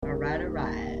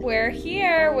right. We're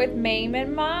here with Mame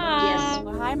and Mom. Yes.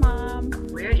 Well, hi, Mom.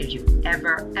 Where did you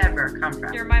ever come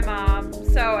from? You're my mom,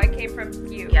 so I came from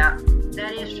you. Yeah,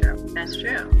 that is true. That's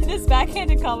true. This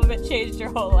backhanded compliment changed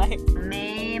your whole life.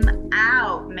 Mame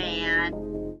out,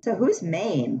 man. So who's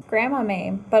Mame? Grandma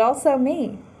Mame, but also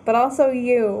me. But also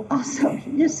you. Also,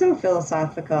 you're so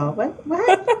philosophical. What?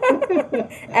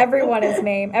 Everyone is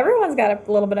Mame. Everyone's got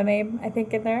a little bit of Mame, I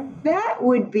think, in there. That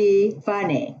would be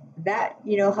funny. That,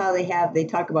 you know how they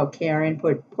talk about Karen,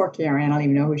 poor Karen, I don't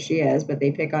even know who she is, but they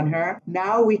pick on her.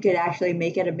 Now we could actually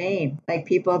make it a meme. Like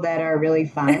people that are really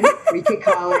fun, we could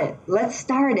call it, let's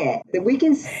start it. We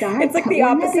can start. It's like the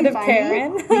opposite of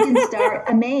Karen. We can start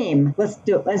a meme. Let's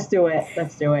do it.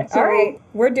 So, all right,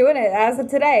 we're doing it as of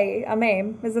today. A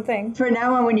meme is a thing. For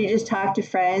now on, when you just talk to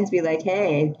friends, be like,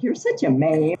 hey, you're such a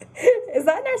meme. Is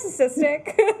that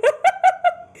narcissistic?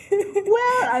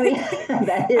 Well, I mean,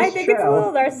 that is true. I think it's a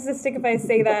little narcissistic if I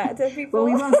say that to people.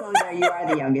 Well, we won't go there. You are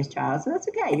the youngest child, so that's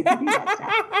okay. You can do that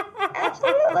stuff.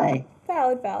 Absolutely.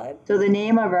 Valid. So the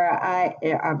name of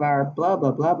our blah,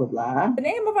 blah, blah, blah, blah. The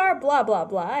name of our blah, blah,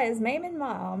 blah is Mame and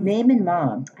Mom. Mame and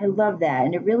Mom. I love that.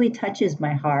 And it really touches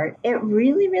my heart. It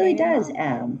really, really does,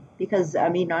 Em. Because, I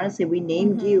mean, honestly, we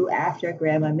named you after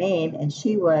Grandma Mame, and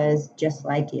she was just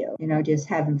like you. You know, just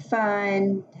having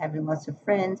fun, having lots of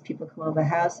friends. People come over the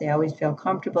house. They always feel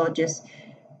comfortable, just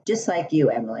like you,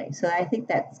 Emily. So I think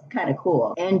that's kind of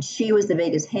cool. And she was the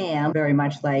biggest ham, very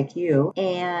much like you.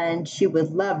 And she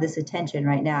would love this attention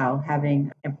right now,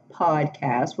 having a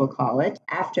podcast, we'll call it,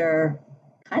 after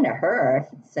kind of her,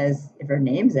 if her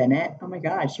name's in it. Oh my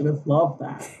God, she would love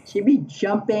that. She'd be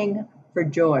jumping for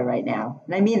joy right now.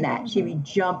 And I mean that. She'd be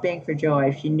jumping for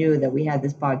joy if she knew that we had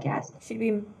this podcast. She'd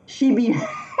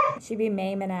be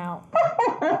maiming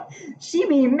out. She'd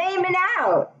be maiming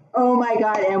out. Oh my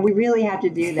God, and we really have to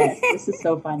do this. This is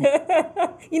so funny.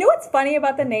 You know what's funny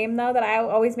about the name, though, that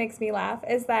always makes me laugh,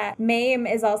 is that maim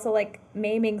is also like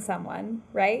maiming someone,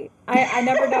 right? I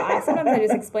never know. Sometimes I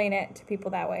just explain it to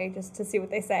people that way just to see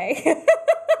what they say.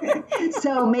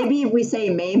 So maybe if we say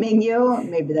maiming you,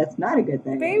 maybe that's not a good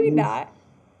thing. Maybe not.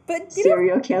 But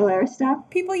serial killer stuff.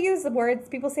 People use the words.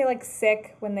 People say like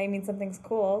sick when they mean something's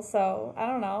cool. So I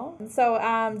don't know. So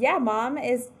yeah, Mom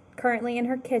is currently in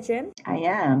her kitchen. I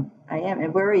am.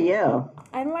 And where are you?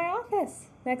 I'm in my office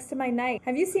next to my knight.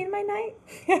 Have you seen my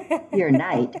knight? Your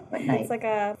knight? What knight? It's like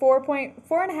a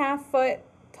 4.5 foot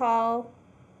tall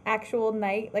actual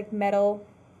knight, like metal.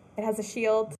 It has a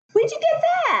shield. Where'd you get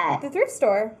that? The thrift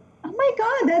store. Oh my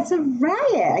God, that's a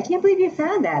riot. I can't believe you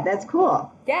found that. That's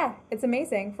cool. Yeah, it's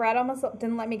amazing. Fred almost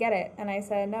didn't let me get it. And I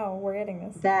said, no, we're getting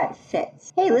this. That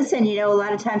fits. Hey, listen, a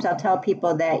lot of times I'll tell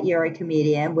people that you're a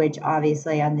comedian, which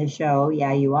obviously on this show,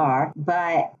 yeah, you are.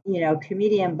 But,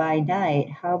 comedian by night,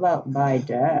 how about by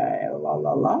day? La,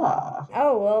 la, la.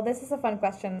 Oh, well, this is a fun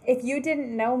question. If you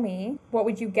didn't know me, what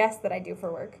would you guess that I do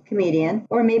for work? Comedian.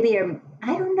 Or maybe,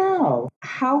 I don't know.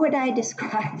 How would I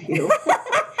describe you?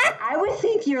 I would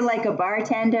think you're like a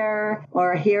bartender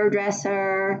or a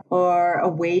hairdresser or a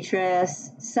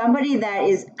waitress, somebody that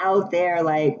is out there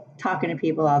like talking to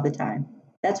people all the time.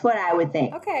 That's what I would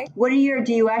think. Okay. Do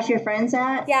you ask your friends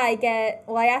that? Yeah,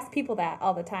 I ask people that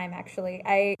all the time, actually.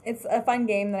 It's a fun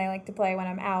game that I like to play when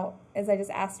I'm out, is I just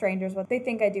ask strangers what they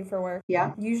think I do for work.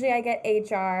 Yeah. Usually I get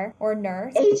HR or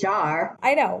nurse. HR?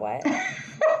 I know, what?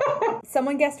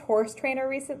 Someone guessed horse trainer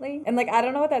recently, and I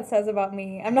don't know what that says about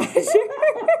me. I'm not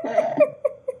sure.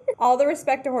 All the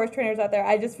respect to horse trainers out there.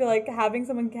 I just feel like having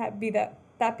someone be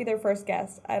their first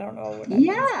guest. I don't know what that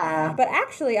means. But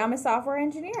actually, I'm a software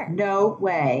engineer. No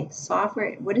way.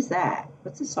 Software? What is that?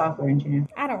 What's a software engineer?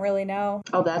 I don't really know.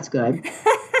 Oh, that's good.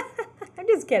 I'm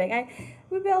just kidding.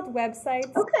 We build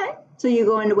websites. Okay. So you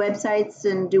go into websites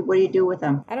and what do you do with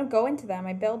them? I don't go into them.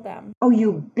 I build them. Oh,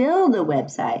 you build a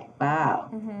website. Wow.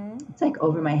 Mm-hmm. It's like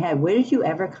over my head. Where did you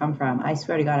ever come from? I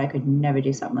swear to God, I could never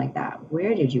do something like that.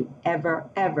 Where did you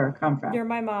ever come from? You're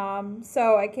my mom,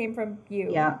 so I came from you.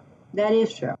 Yeah, that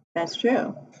is true. That's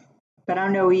true. But I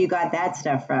don't know where you got that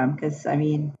stuff from because,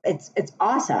 it's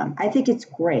awesome. I think it's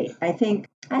great. I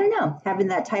don't know, having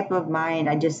that type of mind,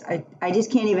 I just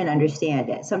can't even understand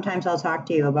it. Sometimes I'll talk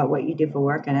to you about what you do for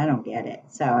work and I don't get it.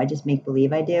 So I just make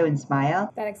believe I do and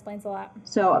smile. That explains a lot.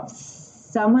 So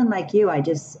someone like you, I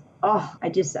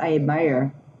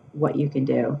admire what you can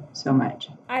do so much.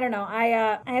 I don't know.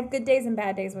 I have good days and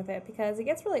bad days with it because it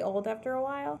gets really old after a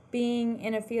while. Being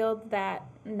in a field that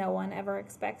no one ever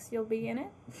expects you'll be in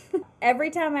it. Every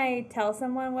time I tell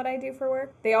someone what I do for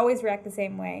work, they always react the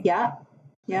same way. Yeah.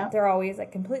 Yeah. They're always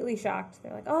completely shocked.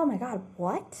 They're like, oh my God,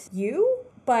 what? You?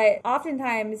 But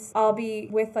oftentimes I'll be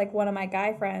with like one of my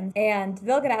guy friends and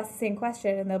they'll get asked the same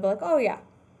question and they'll be like, oh yeah.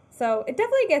 So it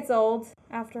definitely gets old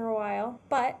after a while,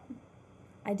 but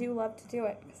I do love to do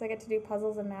it because I get to do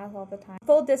puzzles and math all the time.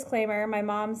 Full disclaimer, my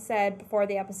mom said before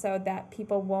the episode that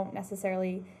people won't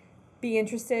necessarily be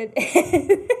interested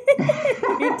in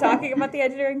me talking about the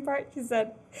engineering part. She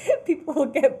said people will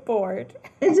get bored.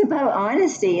 It's about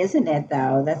honesty, isn't it,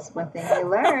 though? That's one thing I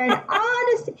learned.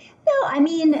 Honesty. No, I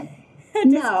mean,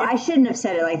 no, I shouldn't have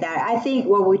said it like that. I think,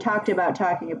 well, we talking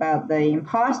about the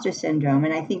imposter syndrome,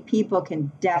 and I think people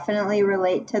can definitely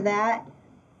relate to that.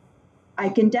 I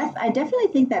definitely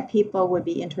think that people would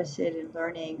be interested in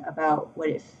learning about what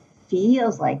it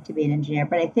feels like to be an engineer,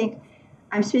 but I think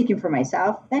I'm speaking for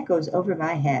myself. That goes over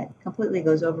my head, completely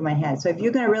goes over my head. So if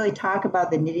you're going to really talk about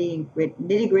the nitty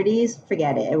gritties,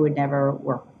 forget it. It would never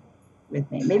work with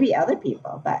me. Maybe other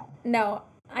people, but no,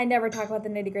 I never talk about the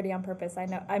nitty gritty on purpose. I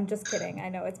know. I'm just kidding. I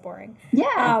know it's boring.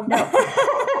 Yeah. No.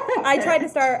 I tried to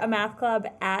start a math club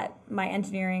at my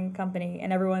engineering company,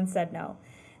 and everyone said no.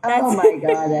 Oh my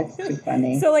God, that's too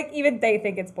funny. So like even they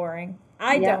think it's boring.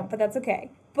 I don't, but that's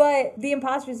okay. But the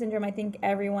imposter syndrome, I think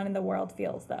everyone in the world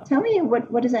feels, though. Tell me,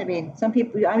 what does that mean? Some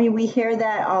people, I mean, we hear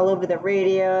that all over the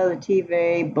radio, the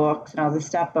TV, books, and all this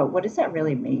stuff, but what does that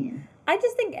really mean? I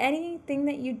just think anything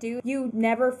that you do, you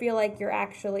never feel like you're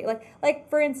actually, like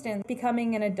for instance,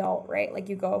 becoming an adult, right? Like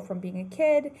you go from being a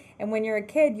kid, and when you're a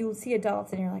kid, you'll see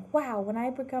adults, and you're like, wow, when I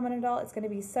become an adult, it's going to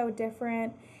be so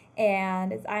different.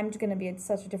 And I'm just going to be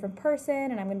such a different person,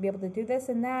 and I'm going to be able to do this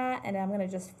and that, and I'm going to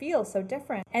just feel so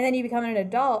different. And then you become an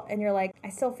adult, and you're like, I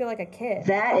still feel like a kid.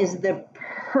 That is the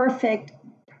perfect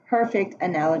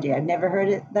analogy. I've never heard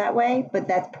it that way, but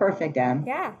that's perfect, Em.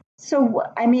 Yeah. So,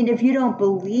 I mean, if you don't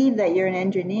believe that you're an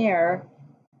engineer,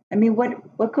 I mean,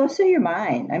 what goes through your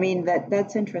mind? I mean,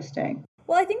 that's interesting.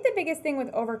 Well, I think the biggest thing with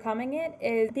overcoming it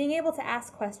is being able to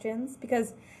ask questions,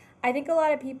 because I think a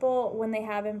lot of people, when they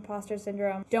have imposter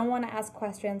syndrome, don't want to ask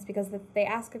questions because if they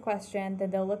ask a question,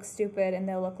 then they'll look stupid and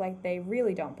they'll look like they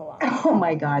really don't belong. Oh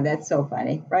my God, that's so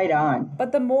funny. Right on.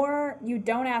 But the more you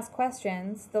don't ask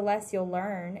questions, the less you'll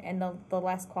learn and the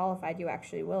less qualified you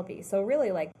actually will be. So really,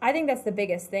 like, I think that's the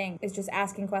biggest thing is just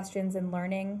asking questions and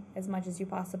learning as much as you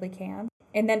possibly can.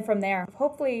 And then from there,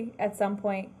 hopefully at some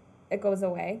point, it goes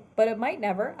away. But it might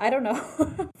never. I don't know.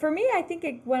 For me, I think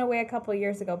it went away a couple of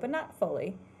years ago, but not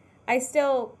fully. I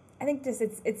think just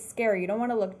it's scary. You don't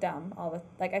want to look dumb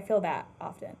I feel that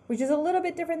often, which is a little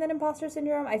bit different than imposter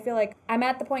syndrome. I feel like I'm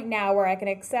at the point now where I can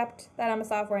accept that I'm a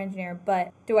software engineer,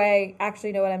 but do I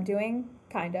actually know what I'm doing?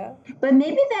 Kinda. But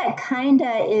maybe that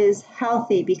kinda is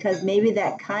healthy because maybe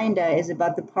that kinda is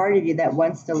about the part of you that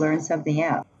wants to learn something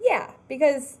else. Yeah,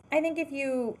 because I think if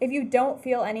you don't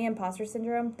feel any imposter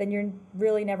syndrome, then you're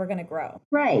really never going to grow.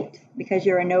 Right, because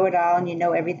you're a know-it-all and you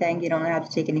know everything. You don't have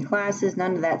to take any classes,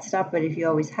 none of that stuff. But if you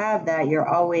always have that, you're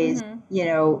always,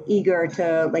 eager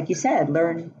to, like you said,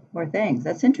 learn more things.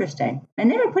 That's interesting. I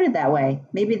never put it that way.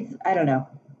 Maybe, I don't know.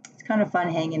 It's kind of fun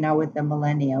hanging out with the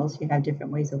millennials. You have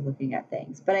different ways of looking at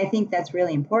things. But I think that's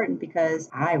really important because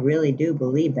I really do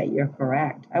believe that you're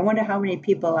correct. I wonder how many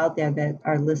people out there that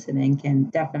are listening can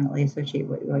definitely associate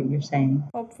with what you're saying.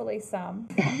 Hopefully some.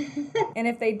 And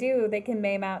if they do, they can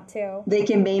meme out too. They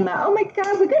can meme out. Oh my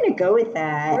God, we're going to go with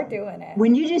that. We're doing it.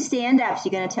 When you do stand-ups,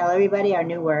 you're going to tell everybody our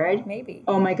new word? Maybe.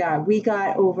 Oh my God, we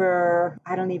got over,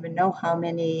 I don't even know how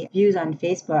many views on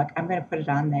Facebook. I'm going to put it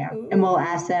on there. Ooh. And we'll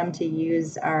ask them to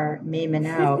use our memeing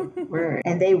out word.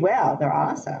 And they will. They're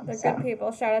awesome. They're good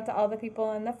people. Shout out to all the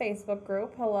people in the Facebook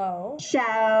group. Hello.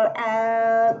 Shout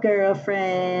out,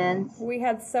 girlfriends. We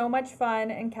had so much fun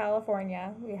in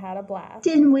California. We had a blast.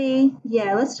 Didn't we?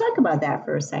 Yeah, let's talk about that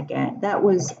for a second.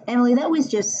 Emily, that was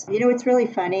just, it's really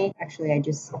funny. Actually, I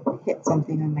just hit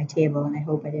something on my table and I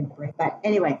hope I didn't break. But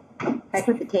anyway, I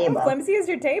put the table. How flimsy is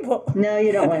your table? No,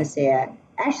 you don't want to see it.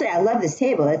 Actually, I love this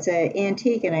table. It's an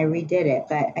antique and I redid it,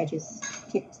 but I just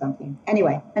kicked something.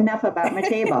 Anyway, enough about my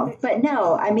table. But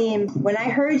no, I mean, when I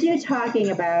heard you talking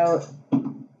about,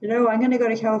 I'm going to go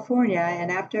to California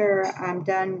and after I'm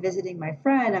done visiting my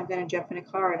friend, I'm going to jump in a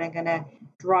car and I'm going to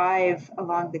drive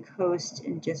along the coast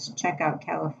and just check out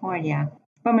California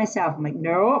by myself. I'm like,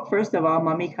 no, first of all,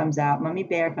 Mommy Bear comes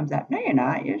out. No, you're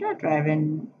not. You're not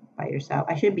driving by yourself.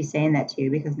 I should be saying that to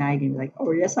you because now you're going to be like,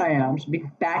 oh, yes, I am. I should be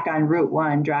back on Route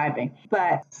 1 driving.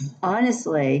 But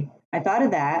honestly, I thought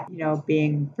of that,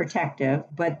 being protective.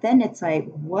 But then it's like,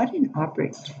 what an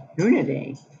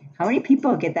opportunity. How many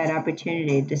people get that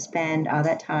opportunity to spend all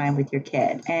that time with your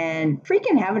kid and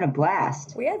freaking having a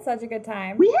blast? We had such a good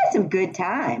time. We had some good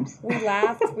times. We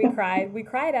laughed. We cried. We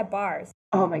cried at bars.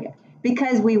 Oh my God.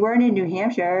 Because we weren't in New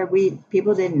Hampshire,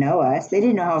 people didn't know us. They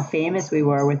didn't know how famous we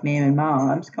were with Mame and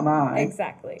Moms. Come on.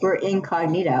 Exactly. We're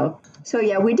incognito. So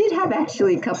yeah, we did have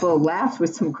actually a couple of laughs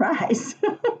with some cries.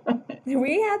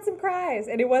 We had some cries,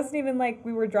 and it wasn't even like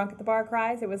we were drunk at the bar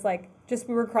cries. It was like just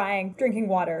we were crying, drinking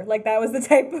water. Like that was the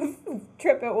type of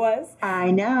trip it was.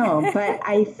 I know, but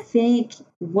I think,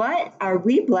 what are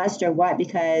we blessed or what?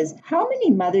 Because how many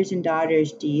mothers and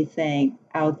daughters do you think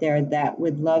out there that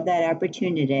would love that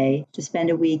opportunity to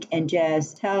spend a week and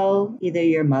just tell either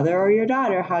your mother or your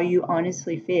daughter how you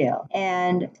honestly feel?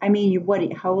 And I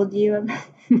mean, how old are you?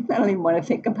 I don't even want to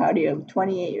think about it. I'm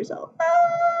 28 years old.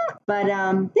 But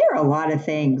there are a lot of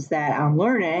things that I'm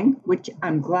learning, which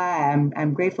I'm glad,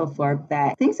 I'm grateful for,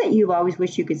 that things that you've always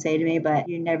wished you could say to me, but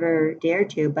you never dared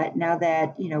to. But now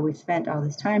that, we've spent all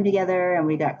this time together and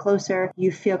we got closer,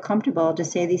 you feel comfortable to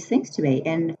say these things to me.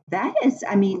 And that has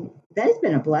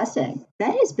been a blessing.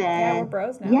 That has been, yeah, we're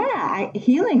bros now. Yeah,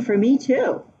 healing for me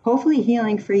too. Hopefully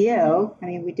healing for you. I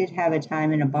mean, we did have a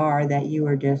time in a bar that you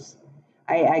were just,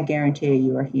 I guarantee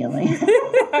you were healing.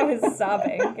 I was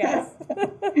sobbing, yes.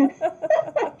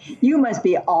 You must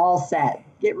be all set.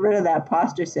 Get rid of that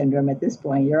imposter syndrome at this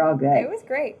point. You're all good. It was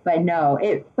great. But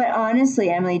honestly,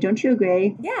 Emily, don't you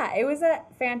agree? Yeah, it was a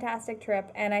fantastic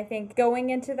trip. And I think going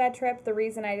into that trip, the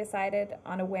reason I decided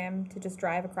on a whim to just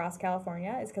drive across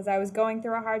California is because I was going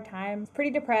through a hard time. I was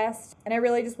pretty depressed, and I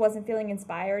really just wasn't feeling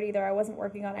inspired either. I wasn't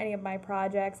working on any of my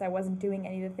projects. I wasn't doing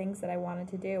any of the things that I wanted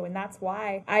to do. And that's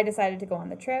why I decided to go on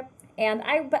the trip. And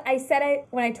I said it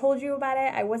when I told you about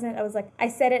it. I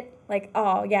said it like,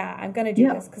 oh yeah, I'm gonna do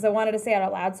this, because I wanted to say it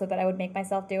out loud so that I would make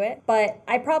myself do it. But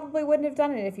I probably wouldn't have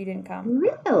done it if you didn't come.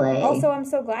 Really? Also, I'm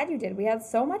so glad you did. We had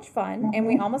so much fun, and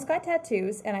we almost got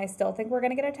tattoos, and I still think we're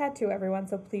gonna get a tattoo, everyone.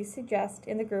 So please suggest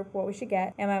in the group what we should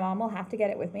get, and my mom will have to get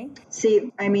it with me.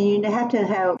 See, I mean, you have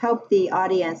to help the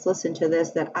audience listen to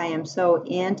this, that I am so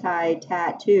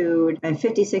anti-tattooed. I'm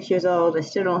 56 years old. I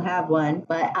still don't have one,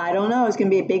 but I don't know. It's gonna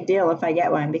be a big deal if I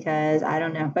get one, because I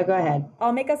don't know. But go ahead.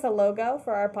 I'll make us a logo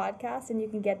for our podcast, and you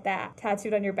can get that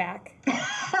tattooed on your back.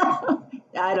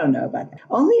 I don't know about that.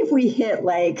 Only if we hit,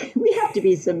 we have to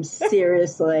be some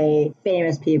seriously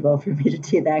famous people for me to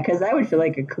do that, because I would feel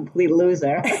like a complete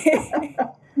loser.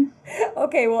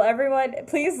 Okay, well, everyone,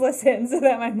 please listen so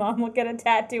that my mom will get a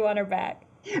tattoo on her back.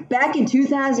 Back in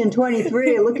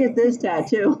 2023, look at this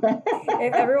tattoo.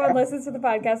 If everyone listens to the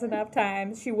podcast enough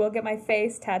times, she will get my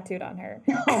face tattooed on her.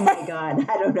 Oh my God,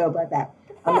 I don't know about that.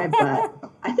 On my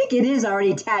butt. I think it is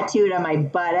already tattooed on my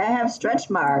butt. I have stretch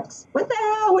marks. What the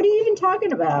hell? What are you even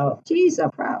talking about? Jeez, I'm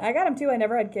proud. I got them too. I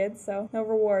never had kids, so no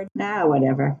reward. Nah,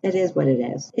 whatever. It is what it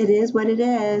is. It is what it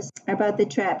is. About the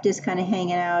trip, just kind of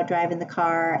hanging out, driving the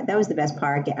car. That was the best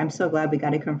part. I'm so glad we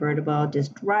got a convertible,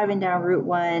 just driving down Route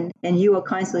 1. And you were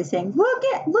constantly saying, look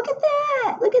at that.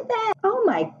 Look at that. Oh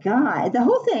my God. The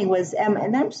whole thing was,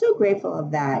 and I'm so grateful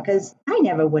of that, because I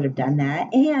never would have done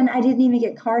that. And I didn't even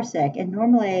get car sick. And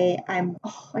normally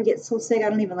I get so sick I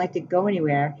don't even like to go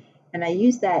anywhere. And I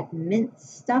used that mint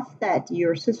stuff that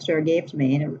your sister gave to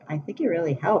me, and I think it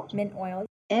really helped. Mint oil.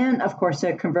 And of course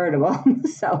a convertible.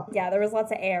 So yeah, there was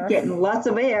lots of air. Getting lots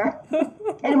of air.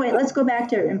 Anyway, let's go back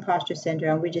to imposter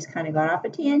syndrome. We just kind of got off a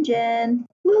tangent.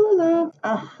 La la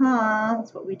la.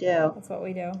 That's what we do. That's what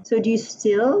we do. So do you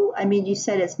still, you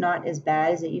said it's not as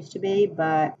bad as it used to be,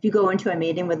 but if you go into a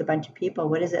meeting with a bunch of people,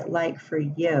 what is it like for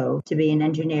you to be an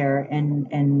engineer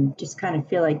and just kind of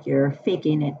feel like you're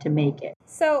faking it to make it?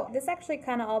 So this actually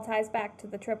kind of all ties back to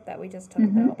the trip that we just took,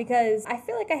 though, because I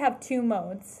feel like I have two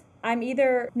modes. I'm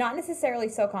either not necessarily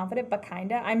so confident, but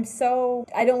kinda. I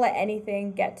don't let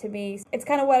anything get to me. It's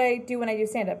kind of what I do when I do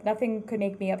stand-up. Nothing could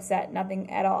make me upset, nothing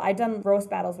at all. I've done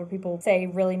roast battles where people say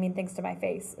really mean things to my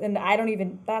face, and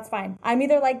that's fine. I'm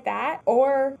either like that,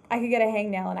 or I could get a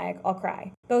hangnail and I'll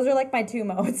cry. Those are like my two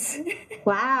modes.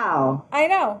 Wow. I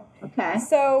know. Okay.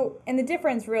 So, and the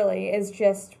difference really is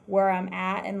just where I'm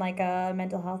at in like a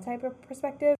mental health type of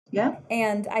perspective. Yeah.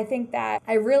 And I think that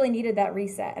I really needed that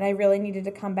reset, and I really needed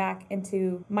to come back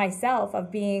into myself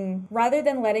of being, rather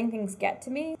than letting things get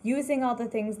to me, using all the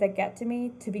things that get to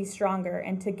me to be stronger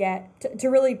and to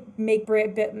really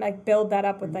build that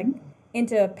up with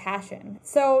into passion.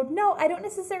 So no, I don't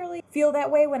necessarily feel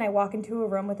that way when I walk into a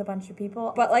room with a bunch of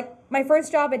people. But like my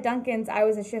first job at Dunkin's, I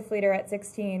was a shift leader at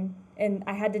 16, and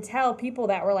I had to tell people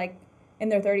that were like in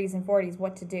their 30s and 40s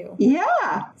what to do.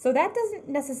 Yeah. So that doesn't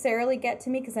necessarily get to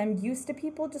me, because I'm used to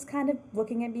people just kind of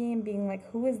looking at me and being like,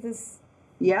 who is this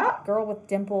girl with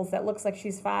dimples that looks like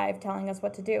she's 5 telling us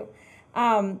what to do?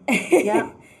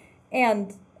 Yeah.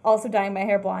 And also dyeing my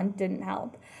hair blonde didn't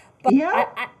help. But Yeah.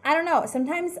 I don't know.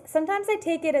 Sometimes I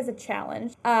take it as a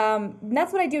challenge. And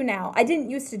that's what I do now. I didn't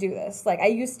used to do this. Like I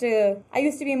used to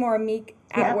be more meek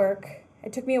at work.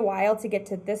 It took me a while to get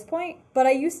to this point, but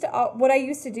what I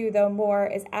used to do though more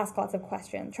is ask lots of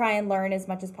questions, try and learn as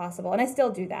much as possible, and I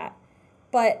still do that.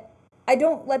 But I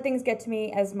don't let things get to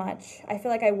me as much. I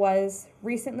feel like I was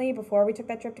recently before we took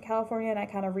that trip to California, and I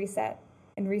kind of reset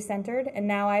and recentered, and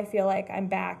now I feel like I'm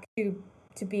back to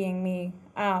being me,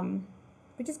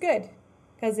 which is good,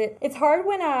 because it's hard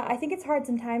when I think it's hard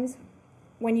sometimes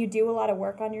when you do a lot of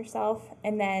work on yourself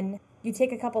and then you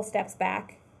take a couple steps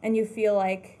back and you feel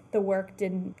like the work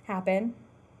didn't happen.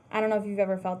 I don't know if you've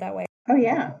ever felt that way. Oh,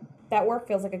 yeah. That work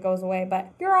feels like it goes away,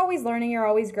 but you're always learning, you're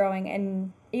always growing,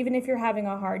 and even if you're having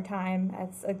a hard time at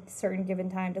a certain given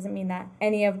time, doesn't mean that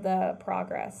any of the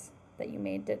progress that you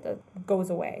made goes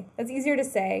away. That's easier to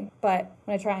say, but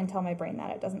when I try and tell my brain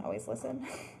that, it doesn't always listen.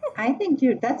 I think,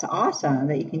 dude, that's awesome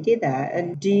that you can do that.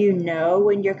 And do you know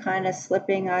when you're kind of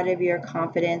slipping out of your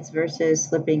confidence versus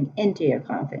slipping into your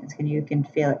confidence? You can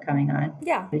feel it coming on?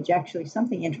 Yeah. Actually,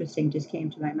 something interesting just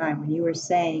came to my mind when you were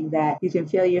saying that you can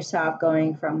feel yourself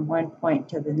going from one point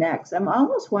to the next. I'm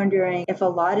almost wondering if a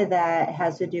lot of that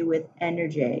has to do with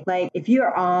energy. Like if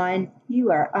you're on,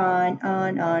 you are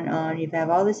on. You have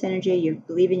all this energy, you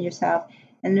believe in yourself,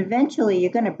 and eventually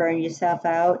you're going to burn yourself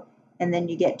out. And then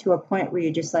you get to a point where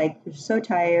you're just like, you're so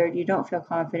tired, you don't feel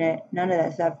confident, none of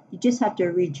that stuff. You just have to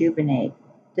rejuvenate.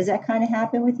 Does that kind of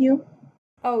happen with you?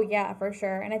 Oh, yeah, for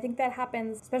sure. And I think that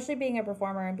happens, especially being a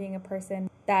performer and being a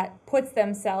person that puts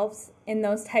themselves in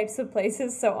those types of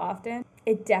places so often.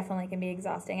 It definitely can be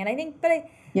exhausting. And I think,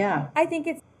 I think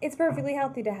it's perfectly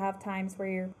healthy to have times where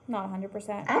you're not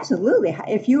 100%. Absolutely.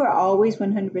 If you are always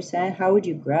 100%, how would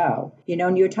you grow?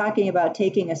 And you're talking about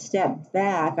taking a step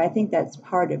back. I think that's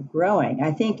part of growing.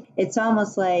 I think it's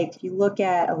almost like if you look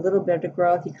at a little bit of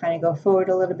growth, you kind of go forward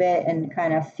a little bit and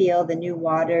kind of feel the new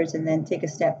waters and then take a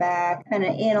step back, kind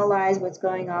of analyze what's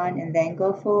going on and then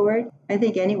go forward. I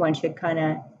think anyone should kind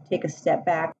of take a step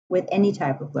back with any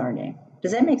type of learning.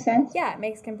 Does that make sense? Yeah, it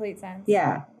makes complete sense.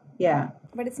 Yeah.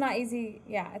 But it's not easy.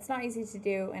 Yeah, it's not easy to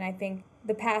do. And I think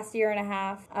the past year and a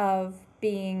half of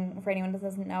being, for anyone that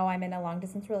doesn't know, I'm in a long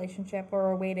distance relationship where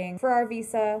we're waiting for our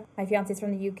visa. My fiance's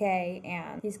from the UK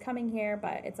and he's coming here,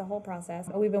 but it's a whole process.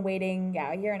 We've been waiting,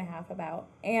 a year and a half about.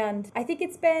 And I think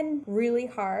it's been really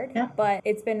hard, but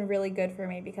it's been really good for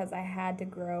me because I had to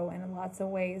grow in lots of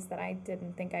ways that I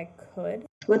didn't think I could.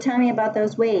 Well, tell me about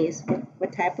those ways.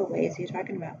 What type of ways are you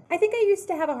talking about? I think I used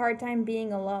to have a hard time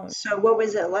being alone. So what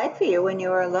was it like for you when you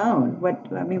were alone?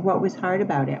 What was hard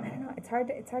about it? I don't know. It's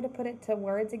hard to put it to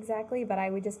words exactly, but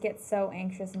I would just get so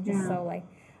anxious and just so like,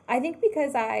 I think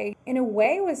because I, in a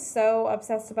way, was so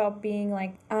obsessed about being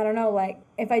like, I don't know, like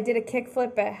if I did a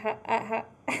kickflip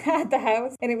at the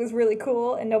house and it was really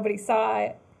cool and nobody saw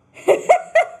it.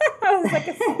 I was like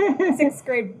a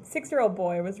 6-year-old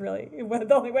boy. It was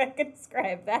the only way I could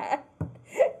describe that.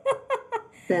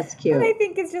 That's cute. And I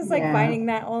think it's just like finding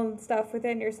that own stuff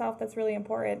within yourself that's really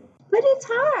important. But it's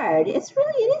hard. It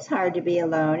is hard to be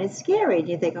alone. It's scary. And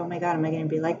you think, oh my God, am I going to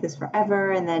be like this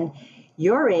forever? And then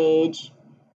your age,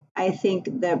 I think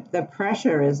the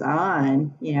pressure is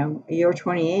on. You're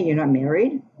 28, you're not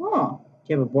married. Oh,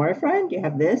 do you have a boyfriend? Do you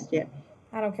have this?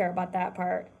 I don't care about that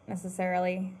part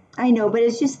necessarily. I know, but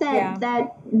it's just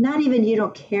that not even you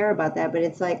don't care about that, but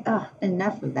it's like, oh,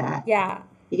 enough of that. Yeah.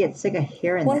 You get sick of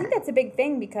hearing that. Well, I think that's a big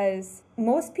thing because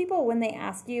most people, when they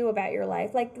ask you about your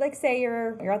life, like say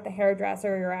you're at the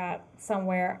hairdresser, you're at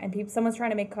somewhere, and someone's trying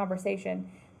to make conversation,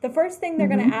 the first thing they're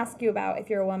going to ask you about if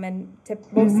you're a woman,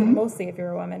 mostly if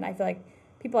you're a woman, I feel like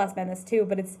people ask men this too,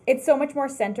 but it's so much more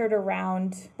centered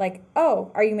around like,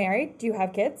 oh, are you married? Do you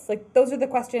have kids? Like those are the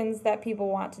questions that people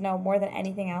want to know more than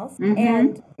anything else.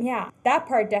 And that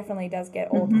part definitely does get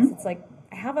old because it's like,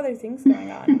 I have other things going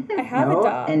on. I have a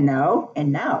dog. And no.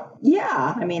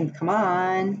 Yeah, I mean, come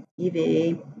on,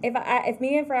 Evie. If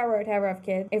me and Fred were to ever have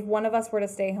kids, if one of us were to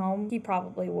stay home, he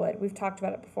probably would. We've talked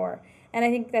about it before. And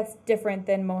I think that's different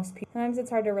than most people. Sometimes it's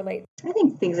hard to relate. I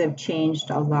think things have changed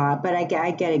a lot, but I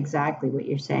get exactly what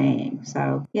you're saying.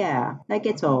 So, yeah, that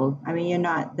gets old. I mean, you're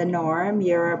not the norm.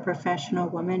 You're a professional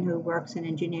woman who works in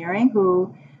engineering,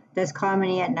 who does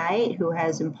comedy at night, who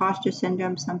has imposter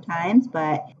syndrome sometimes,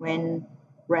 but when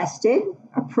rested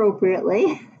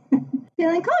appropriately,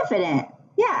 feeling confident.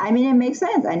 Yeah, I mean, it makes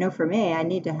sense. I know for me, I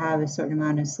need to have a certain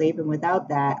amount of sleep. And without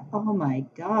that, oh my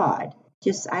God,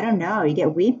 I don't know. You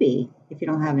get weepy if you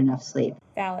don't have enough sleep.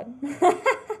 Valid.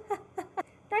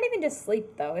 Not even just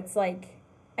sleep, though. It's like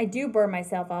I do burn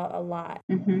myself out a lot.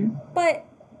 But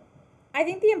I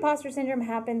think the imposter syndrome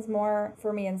happens more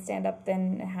for me in stand-up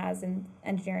than it has in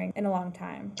engineering in a long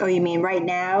time. Oh, you mean right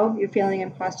now you're feeling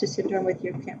imposter syndrome with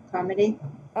your comedy?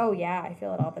 Oh yeah, I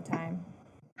feel it all the time.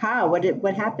 How?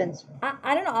 What happens?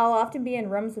 I don't know. I'll often be in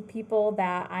rooms with people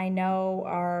that I know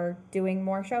are doing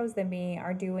more shows than me,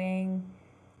 are doing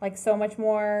like so much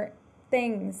more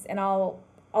things, and I'll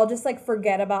just like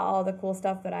forget about all the cool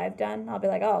stuff that I've done. I'll be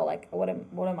like, oh, like what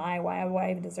am I? Why do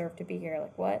I even deserve to be here?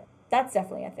 Like what? That's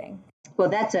definitely a thing. Well,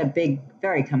 that's a big,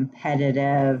 very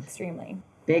competitive, Extremely.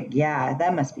 big, yeah,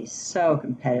 that must be so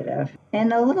competitive.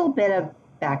 And a little bit of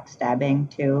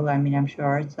backstabbing too. I mean, I'm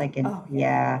sure it's like, Oh yeah.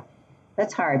 yeah,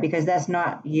 that's hard because that's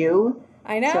not you.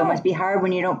 I know. So it must be hard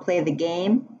when you don't play the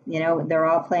game. You know, they're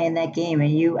all playing that game,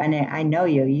 and I know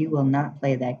you will not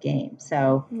play that game.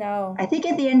 So No. I think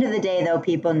at the end of the day, though,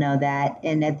 people know that.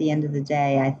 And at the end of the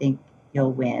day, I think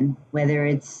you'll win, whether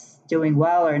it's doing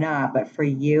well or not. But for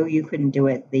you, you couldn't do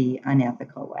it the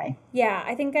unethical way. Yeah,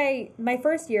 I think my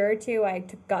first year or two,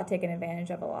 got taken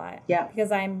advantage of a lot. Yeah.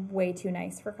 Because I'm way too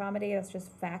nice for comedy. That's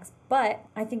just facts. But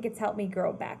I think it's helped me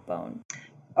grow backbone.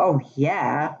 Oh,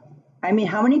 yeah. I mean,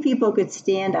 how many people could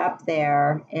stand up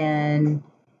there and,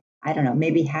 I don't know,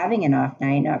 maybe having an off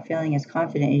night, not feeling as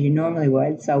confident as you normally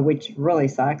would. So, which really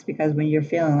sucks because when you're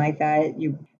feeling like that,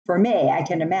 for me, I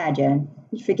can imagine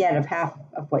you forget of half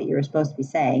of what you were supposed to be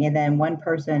saying. And then one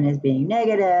person is being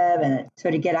negative. And so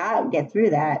to get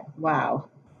through that, wow.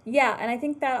 Yeah, and I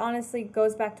think that honestly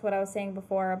goes back to what I was saying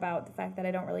before about the fact that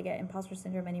I don't really get imposter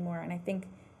syndrome anymore. And I think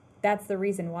that's the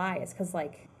reason why, is because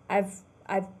like I've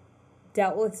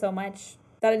dealt with so much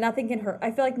that nothing can hurt.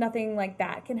 I feel like nothing like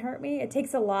that can hurt me. It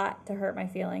takes a lot to hurt my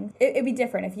feelings. It'd be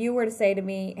different if you were to say to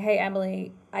me, hey,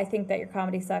 Emily, I think that your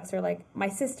comedy sucks, or like my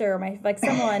sister, or my, like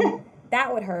someone,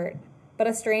 that would hurt. But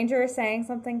a stranger saying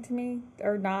something to me,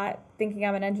 or not thinking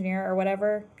I'm an engineer or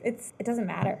whatever, it doesn't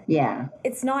matter. Yeah.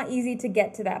 It's not easy to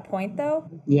get to that point though.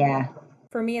 Yeah.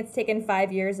 For me, it's taken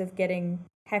 5 years of getting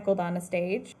heckled on a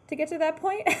stage to get to that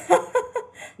point.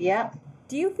 Yeah.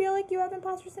 Do you feel like you have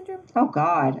imposter syndrome? Oh,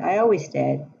 God, I always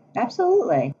did.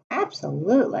 Absolutely.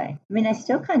 Absolutely. I mean, I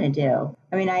still kind of do.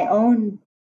 I mean, I own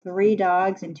 3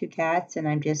 dogs and 2 cats, and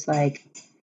I'm just like,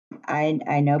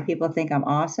 I know people think I'm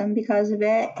awesome because of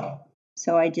it.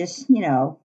 So I just,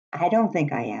 I don't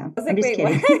think I am. I was I'm like, just wait,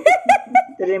 kidding.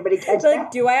 what? Did anybody catch Like,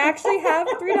 that? do I actually have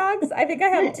 3 dogs? I think I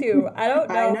have 2. I don't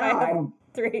know if I have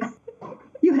 3.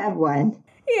 You have 1.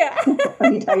 Yeah.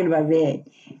 Are you talking about me?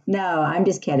 No, I'm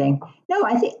just kidding. No,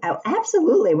 I think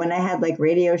absolutely. When I had like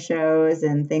radio shows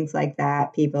and things like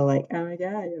that, people like, oh my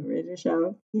God, you have a radio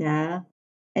show. Yeah.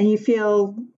 And you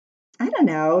feel, I don't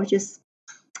know, just,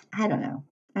 I don't know.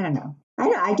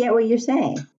 I get what you're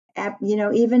saying.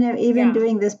 Even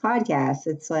doing this podcast,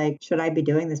 it's like, should I be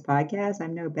doing this podcast?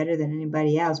 I'm no better than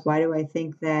anybody else. Why do I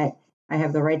think that I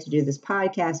have the right to do this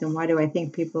podcast, and why do I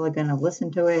think people are going to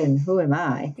listen to it, and who am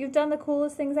I? You've done the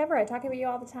coolest things ever. I talk about you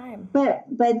all the time. But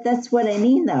that's what I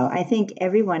mean, though. I think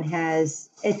everyone has,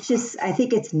 I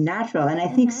think it's natural. And I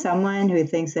think someone who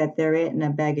thinks that they're eating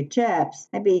a bag of chips,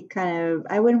 I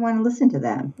wouldn't want to listen to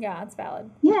them. Yeah, that's valid.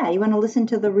 Yeah, you want to listen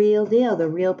to the real deal, the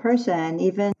real person.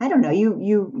 Even, I don't know,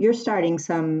 you're starting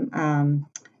some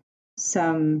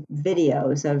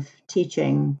videos of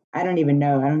teaching. I don't even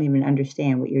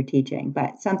understand what you're teaching,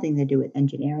 but something to do with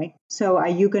engineering. So are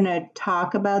you going to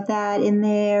talk about that in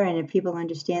there? And if people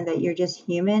understand that you're just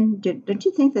human, don't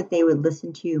you think that they would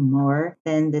listen to you more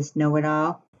than this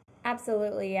know-it-all?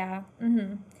 Absolutely, yeah.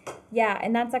 Yeah,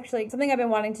 and that's actually something I've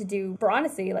been wanting to do for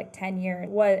honestly like 10 years,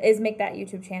 is make that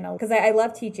YouTube channel. Because I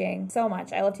love teaching so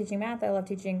much. I love teaching math. I love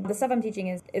teaching. The stuff I'm teaching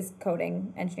is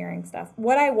coding, engineering stuff.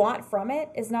 What I want from it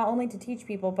is not only to teach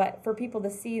people, but for people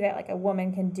to see that like a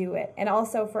woman can do it. And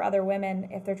also for other women,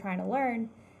 if they're trying to learn,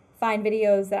 find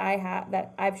videos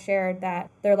that I've shared that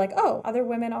they're like, oh, other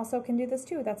women also can do this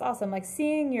too. That's awesome. Like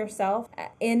seeing yourself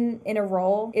in a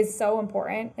role is so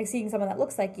important. Like seeing someone that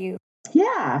looks like you.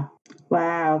 Yeah.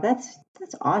 Wow. That's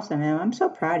awesome, Em. I'm so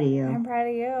proud of you. I'm proud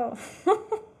of you.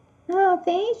 Oh,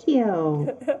 thank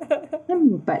you.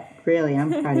 But really,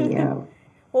 I'm proud of you.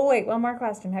 Well, wait, one more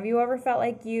question. Have you ever felt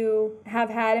like you have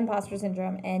had imposter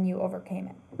syndrome and you overcame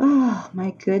it? Oh,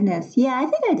 my goodness. Yeah, I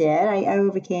think I did. I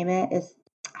overcame it.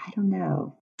 I don't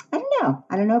know. I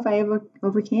don't know if I ever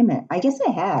overcame it. I guess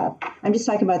I have. I'm just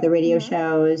talking about the radio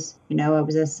shows. I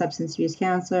was a substance abuse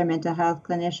counselor, mental health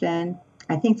clinician.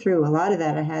 I think through a lot of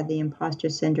that, I had the imposter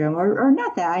syndrome, or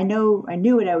not that. I knew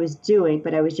what I was doing,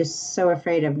 but I was just so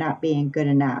afraid of not being good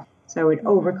enough. So I would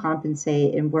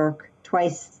overcompensate and work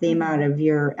twice the amount of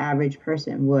your average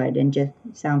person would. And just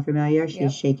sound familiar?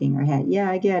 She's shaking her head. Yeah,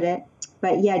 I get it.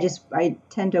 But yeah, just I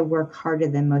tend to work harder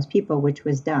than most people, which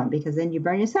was dumb because then you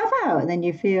burn yourself out and then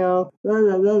you feel blah,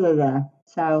 blah, blah, blah, blah.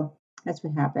 So that's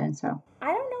what happened. So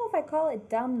I don't know if I call it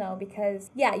dumb though, because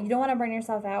yeah, you don't want to burn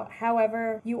yourself out.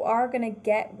 However, you are going to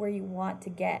get where you want to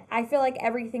get. I feel like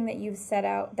everything that you've set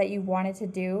out that you wanted to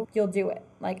do, you'll do it.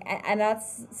 Like, and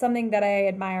that's something that I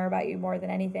admire about you more than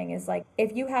anything is like,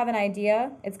 if you have an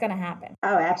idea, it's going to happen.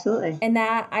 oh, absolutely. And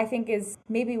that I think is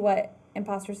maybe what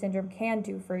imposter syndrome can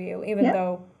do for you, even Yep.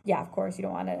 though, yeah, of course you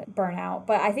don't want to burn out.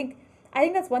 But I think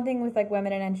that's one thing with like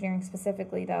women in engineering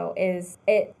specifically though, is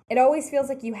it always feels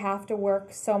like you have to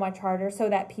work so much harder so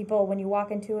that people, when you walk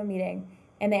into a meeting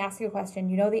and they ask you a question,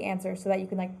 you know the answer, so that you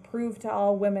can like prove to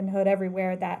all womanhood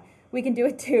everywhere that we can do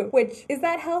it too. Which, is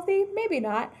that healthy? Maybe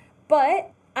not.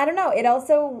 But I don't know. It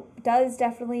also does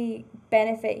definitely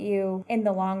benefit you in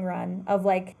the long run of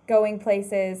like going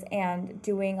places and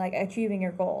doing like achieving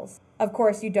your goals. Of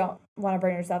course, you don't want to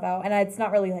burn yourself out. And it's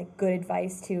not really like good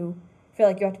advice to feel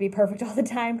like you have to be perfect all the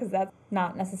time, because that's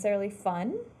not necessarily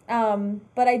fun.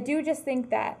 But I do just think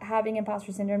that having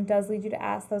imposter syndrome does lead you to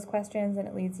ask those questions, and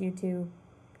it leads you to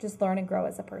just learn and grow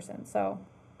as a person. So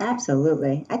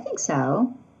Absolutely. I think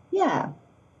so. Yeah,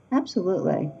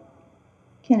 absolutely.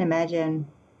 Can't imagine.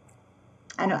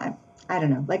 I don't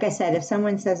know. Like I said, if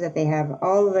someone says that they have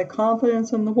all of the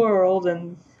confidence in the world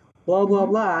and blah, blah,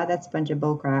 blah, that's a bunch of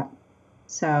bullcrap.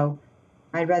 So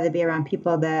I'd rather be around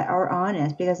people that are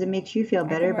honest because it makes you feel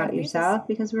better about yourself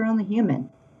because we're only human.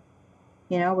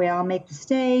 You know, we all make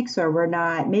mistakes, or we're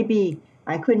not, maybe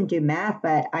I couldn't do math,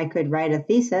 but I could write a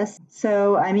thesis.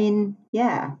 So, I mean,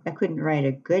 yeah, I couldn't write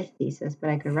a good thesis, but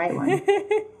I could write one.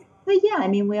 But yeah, I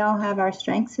mean, we all have our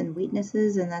strengths and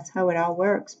weaknesses, and that's how it all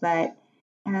works. But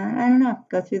I don't know,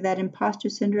 go through that imposter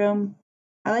syndrome.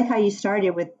 I like how you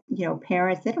started with,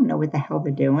 parents, they don't know what the hell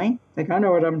they're doing. Like, I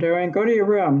know what I'm doing. Go to your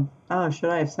room. Oh, should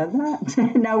I have said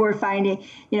that? Now we're finding,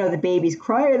 the babies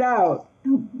cry it out.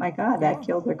 Oh my God, that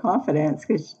killed their confidence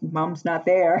because mom's not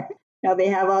there. Now they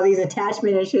have all these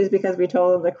attachment issues because we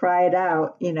told them to cry it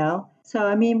out. So,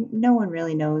 I mean, no one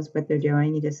really knows what they're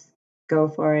doing. You just go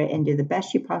for it and do the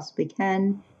best you possibly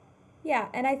can. Yeah,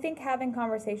 and I think having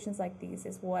conversations like these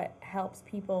is what helps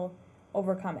people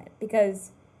overcome it.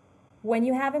 Because when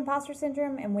you have imposter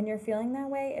syndrome and when you're feeling that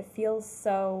way, it feels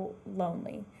so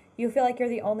lonely. You feel like you're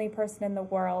the only person in the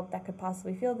world that could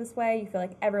possibly feel this way. You feel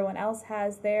like everyone else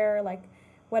has their, like,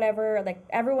 whatever, like,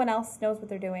 everyone else knows what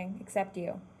they're doing except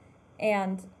you.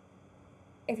 And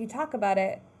if you talk about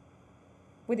it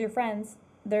with your friends,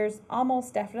 there's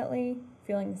almost definitely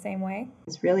feeling the same way.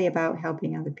 It's really about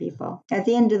helping other people. At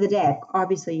the end of the day,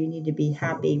 obviously you need to be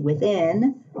happy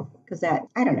within, because that,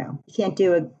 I don't know,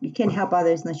 you can't help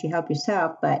others unless you help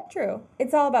yourself, but True.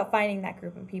 It's all about finding that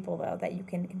group of people though that you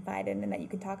can confide in and that you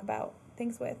can talk about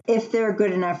things with. If they're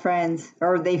good enough friends,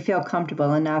 or they feel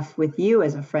comfortable enough with you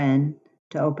as a friend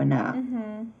to open up.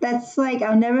 That's like,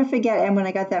 I'll never forget, and when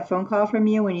I got that phone call from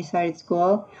you when you started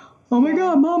school, oh my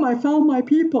God, Mom, I found my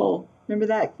people. Remember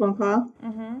that phone call? I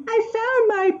found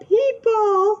my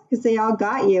people, because they all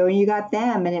got you and you got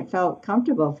them, and it felt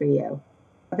comfortable for you.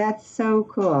 That's so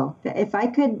cool. If I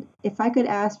could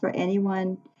ask for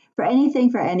anything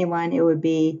for anyone, it would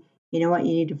be, you know what,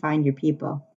 you need to find your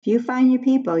people. If you find your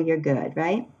people, you're good,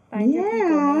 right? Find your people,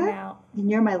 name out. And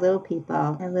you're my little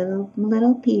people. My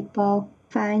little people.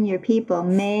 Find your people.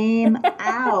 Mame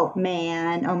out,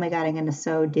 man. Oh my God, I'm going to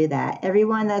so do that.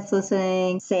 Everyone that's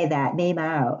listening, say that. Mame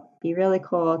out. Be really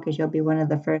cool, because you'll be one of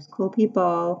the first cool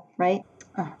people, right?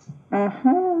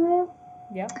 Uh-huh.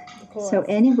 Yep. So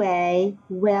anyway,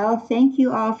 well, thank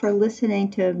you all for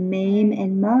listening to Mame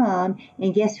and Mom.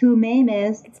 And guess who Mame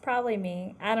is? It's probably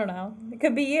me. I don't know. It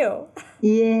could be you.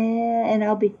 Yeah, and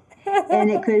I'll be... And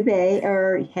it could be,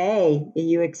 or hey, are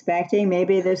you expecting?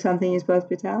 Maybe there's something you're supposed to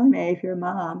be telling me if you're a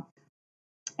mom.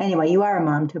 Anyway, you are a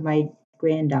mom to my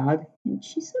grand dog. And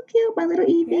she's so cute, my little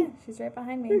Evie. Yeah, she's right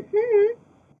behind me.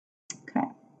 Okay.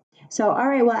 So, all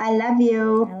right, well, I love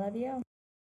you. I love you.